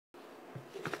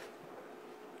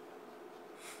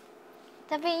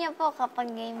Sabihin niyo po kapag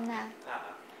game na.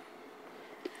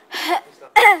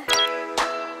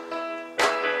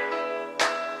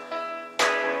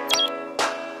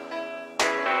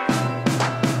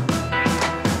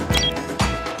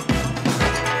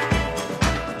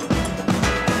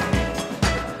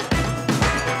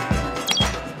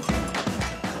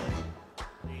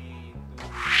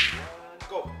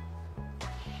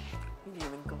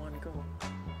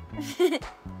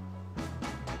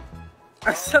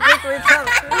 Ang sakit, wait lang.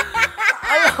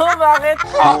 Ayaw, bakit?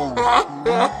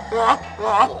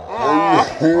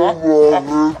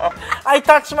 I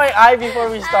touched my eye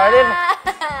before we started.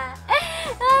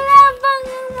 Wala pang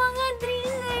mga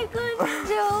 3 seconds,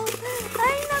 Joe.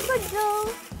 Ay, naku, Joe.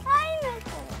 Ay,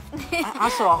 naku.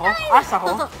 Aso ako? Aso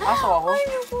ako? Aso ako? Ay,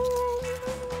 naku.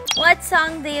 What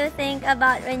song do you think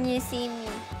about when you see me?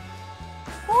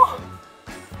 Oh.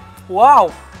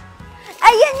 Wow!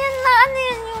 Ayan yun na, ano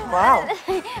yun yung... Wow.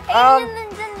 Ayan yun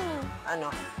nandyan eh. Ano?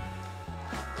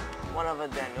 One of a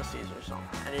Daniel Caesar song.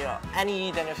 Any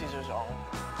Daniel Caesar song.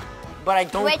 But I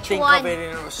don't think of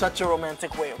it in such a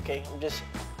romantic way, okay? I'm just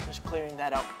clearing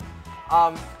that out.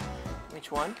 Which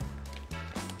one?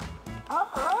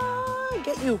 I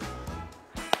get you.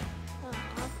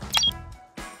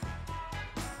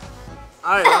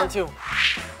 Alright, number 2.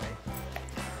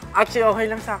 Actually, okay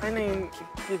lang sa akin na yung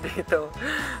dito.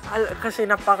 Kasi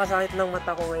napakasakit ng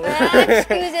mata ko ngayon.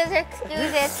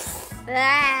 Excuses.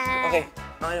 Okay,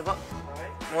 okay na po.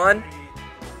 1.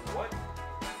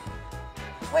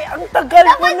 Wait, ang tagal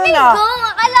po nun ah. Dapat may go!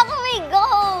 Akala ko may go!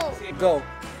 Go.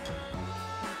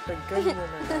 Tagal mo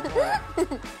na naman.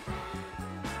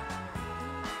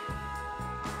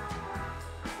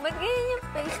 Ba't ganyan yung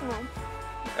face mo?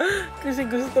 Kasi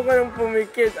gusto ko nang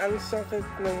pumikit. Ang sakit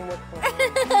ng mata.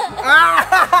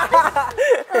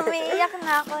 Umiiyak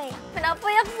na ako eh.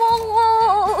 Pinapayak mo ako!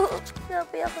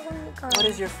 Pinapayak ako ni Carl. What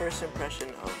is your first impression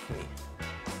of me?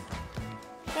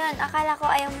 Yun, akala ko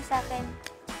ayaw mo sa akin.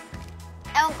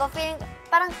 Ewan ko, feeling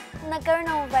parang nagkaroon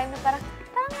ng vibe na parang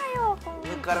ayaw ako.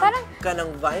 Nagkaroon ka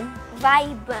ng vibe?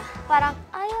 Vibe. Parang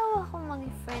ayaw ako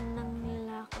mag-friend ng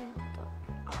lalaki to.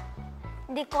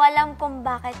 Hindi ko alam kung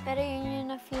bakit, pero yun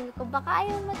yung na-feel ko. Baka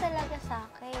ayaw mo talaga sa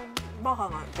akin. Baka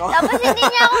nga. Tapos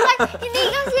hindi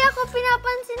kasi ako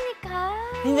pinapansin ni Kai.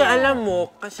 Hindi, alam mo,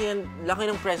 kasi ang laki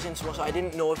ng presence mo, so I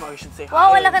didn't know if I should say hi.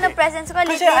 Wow, wala ka ng presence ko.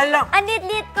 Kasi alam. Ang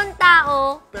lit-lit kong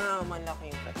tao. Pero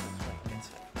malaki yung presence mo.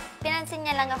 Pinansin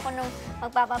niya lang ako nung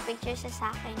magpapapicture siya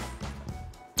sa akin.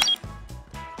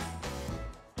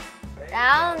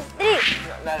 Round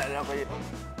 3. Naalala ko yun.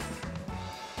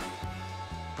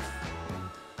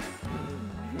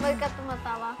 Ba't ka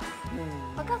tumatawa?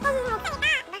 Wag ka kasi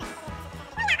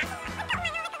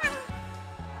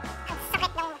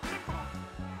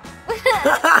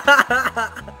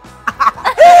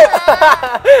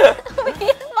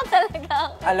umiyak mo talaga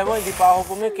ako. Alam mo, hindi pa ako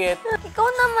pumikit. Ikaw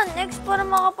naman, next, para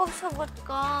makapagsagot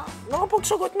ka.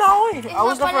 Nakapagsagot na ako eh. I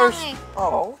was the pa lang first. eh.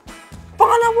 Oo.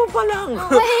 Pangalawa pa lang.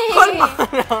 Okay. Kalma ka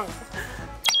lang.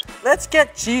 Let's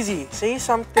get cheesy. Say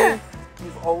something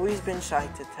you've always been shy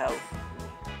to tell.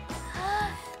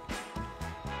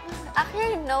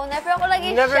 Actually, no. Never ako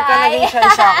laging shy. Never ka naging shy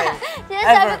sa akin.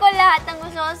 Sinasabi ko lahat ng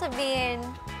gusto ko sabihin.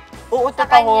 Uutot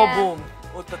Sa ako, kanya. boom.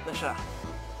 Utot na siya.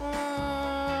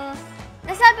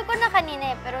 Nasabi ko na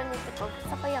kanina eh, pero nito ko.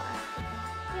 Gusto ko yung outfit mo.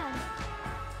 Yan.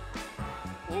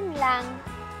 Yun lang.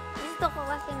 Gusto ko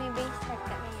kasi may base set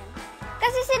ka ngayon.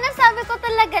 Kasi sinasabi ko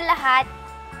talaga lahat.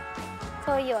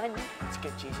 So, yun. Let's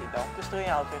get cheesy daw. Gusto ko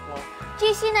yung outfit mo.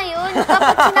 Cheesy na yun.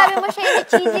 Kapag sinabi mo siya in a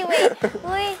cheesy way.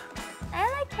 Uy, I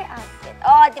like your outfit.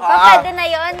 Oh, di ba? Pwede na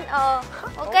yun. Oh,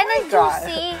 huwag ka na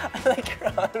juicy. I like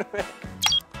your outfit.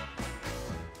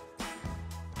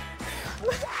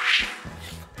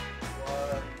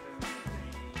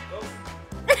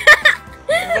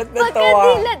 Ba't natawa?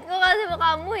 Pagkadilat ko kasi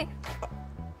mukha mo eh.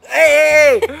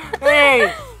 Hey! Hey!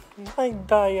 Ay,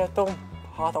 daya tong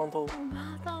hatang to.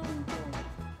 Batang to.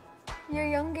 You're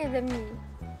younger than me.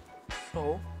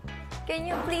 So? Can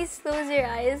you please close your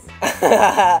eyes?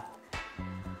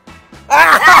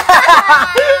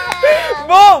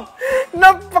 Boom!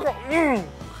 Napaka...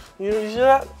 You see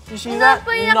that? You see that?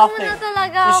 Napayak mo Nothing. na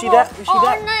talaga You ako. see that? You see Oo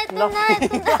that? na, ito Nothing. na,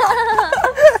 ito na.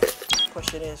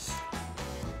 Question is,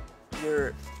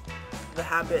 the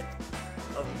habit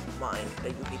of mine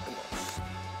that you hate the most.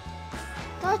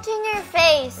 Touching your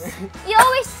face. You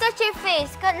always touch your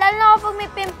face. Lalo na kapag may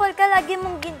pimple ka, lagi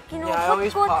mong Yeah, I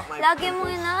always kinukot-kot. pop my Lagi mong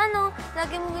pimples. inaano,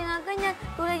 lagi mong ginaganyan.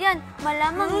 Tulad yan,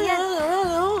 malamang yan.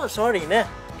 Sorry na.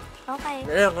 Okay.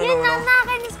 Yeah, Yun na,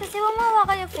 nakakainis kasi humawa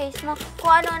ka yung face mo. Kung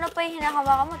ano-ano pa yung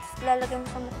hinahawakan mo, tapos lalagay mo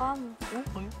sa mukha mo.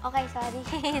 Okay. Okay, sorry.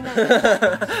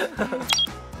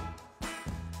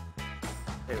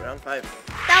 Okay, round 5.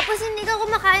 Tapos hindi ka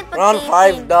kumakain pag Round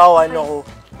taping. 5 daw, ano ko.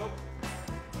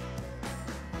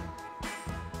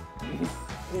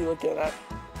 You look at that.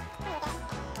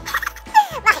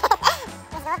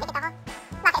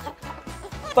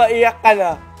 Paiyak ka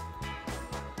na.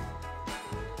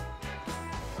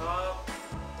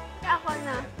 Ako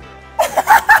na.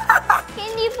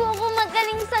 Hindi po ako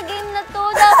magaling sa game na to.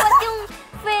 Dapat yung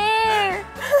fair.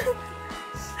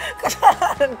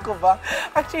 Kasalanan ko ba?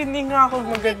 Actually, hindi nga ako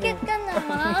magaling. Pikit ka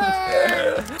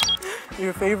naman.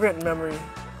 Your favorite memory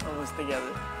of us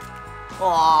together?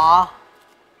 Aww.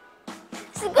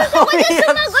 Siguro ko na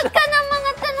sumagot ka ng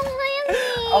mga tanong na yan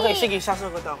eh. Okay, sige,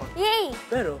 sasagot ako. Yay!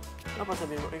 Pero, dapat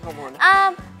sabihin mo, ikaw muna.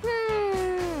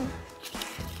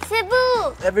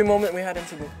 Cebu! Every moment we had in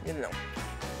Cebu, yun lang.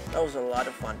 That was a lot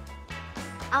of fun.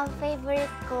 Ang favorite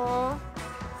ko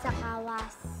sa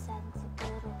Kawasan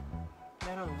siguro.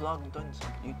 Meron vlog doon sa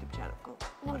YouTube channel ko.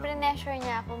 Nung pre-measure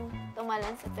niya akong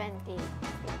tumalan sa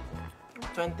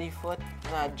 20-foot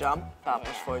na jump, tapos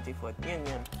 40-foot. Yun.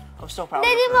 I'm so proud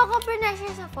Hindi of mo her. ako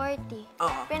pre-measure sa 40.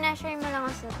 Oo. Pre-measure mo lang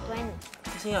ako sa 20.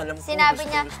 Kasi nga, alam ko Sinabi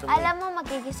niya, gusto mo. alam mo,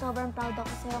 magiging sobrang proud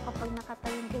ako sa'yo kapag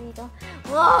nakatalon ka dito.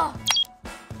 Wow!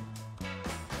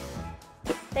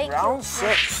 Thank Round you.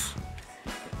 6.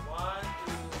 1,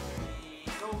 2,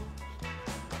 3, go!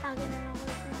 Tagi na lang ako.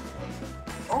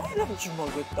 Okay lang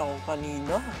sumagot ako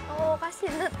kanina. Oo, kasi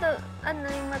ano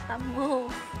yung mata mo.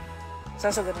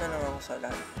 Sasagot na lang ako sa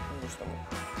lahat kung gusto mo.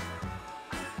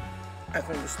 Ay,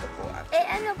 kung gusto ko. At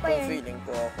Ano pa kung yun? feeling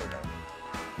ko, okay lang.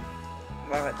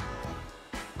 Bakit?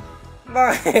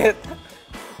 Bakit?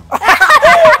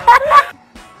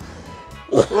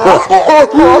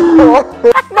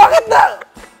 Bakit na?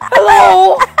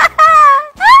 Hello?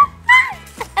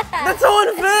 That's so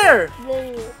unfair!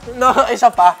 No,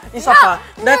 isa pa.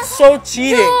 That's so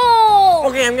cheating. No!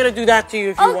 Okay, I'm gonna do that to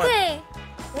you if you want. Okay.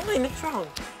 Okay, next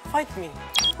round. Fight me.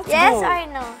 Let's Yes go. or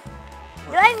no?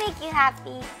 Do I make you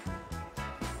happy?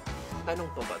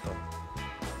 Tanong ko ba to?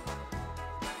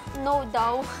 No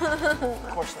daw.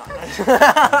 Of course not.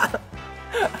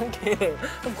 I'm kidding.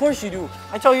 Of course you do.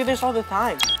 I tell you this all the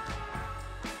time. Let's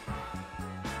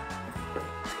go,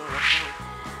 next round.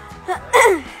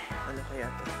 Ano kaya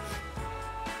to?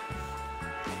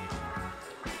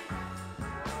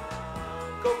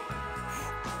 Go!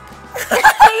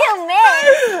 You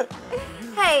missed.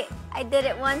 Hey, I did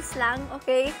it once lang,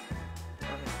 okay?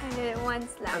 I did it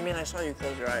once I lang. mean, I saw you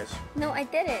close your eyes. No, I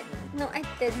didn't. No, I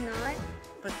did not.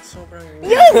 But sobrang...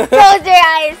 You close your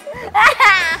eyes.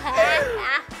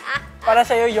 Para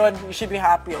sa'yo yun, you should be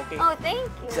happy, okay? Oh, thank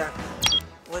you. Exactly.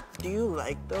 What do you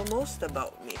like the most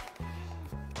about me?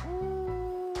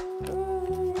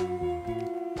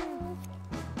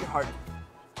 Your heart.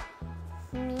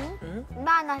 Me? Mhm.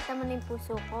 Ba, nakita mo na yung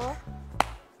puso ko?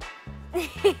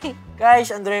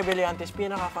 Guys, Andrea Beliantes,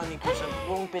 pinaka-funny ko sa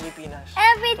buong Pilipinas.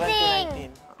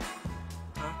 Everything! 2019.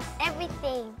 Huh?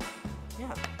 Everything.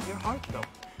 Yeah, your heart though.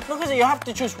 No, kasi you have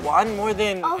to choose one more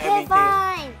than Okay, everything.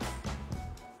 fine.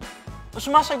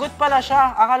 Sumasagot pala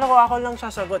siya. Akala ko ako lang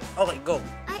sasagot. Okay, go.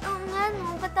 Ay, oo nga,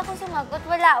 no. Ba't ako sumagot?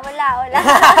 Wala.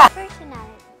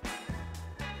 Personality.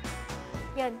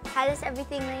 Yun, halos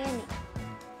everything na yun eh.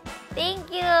 Thank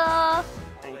you!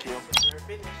 Thank you. You're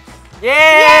finished.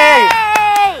 Yay!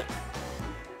 Yay!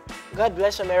 God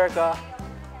bless America.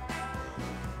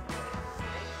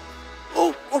 Oh,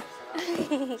 oh.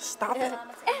 Stop it.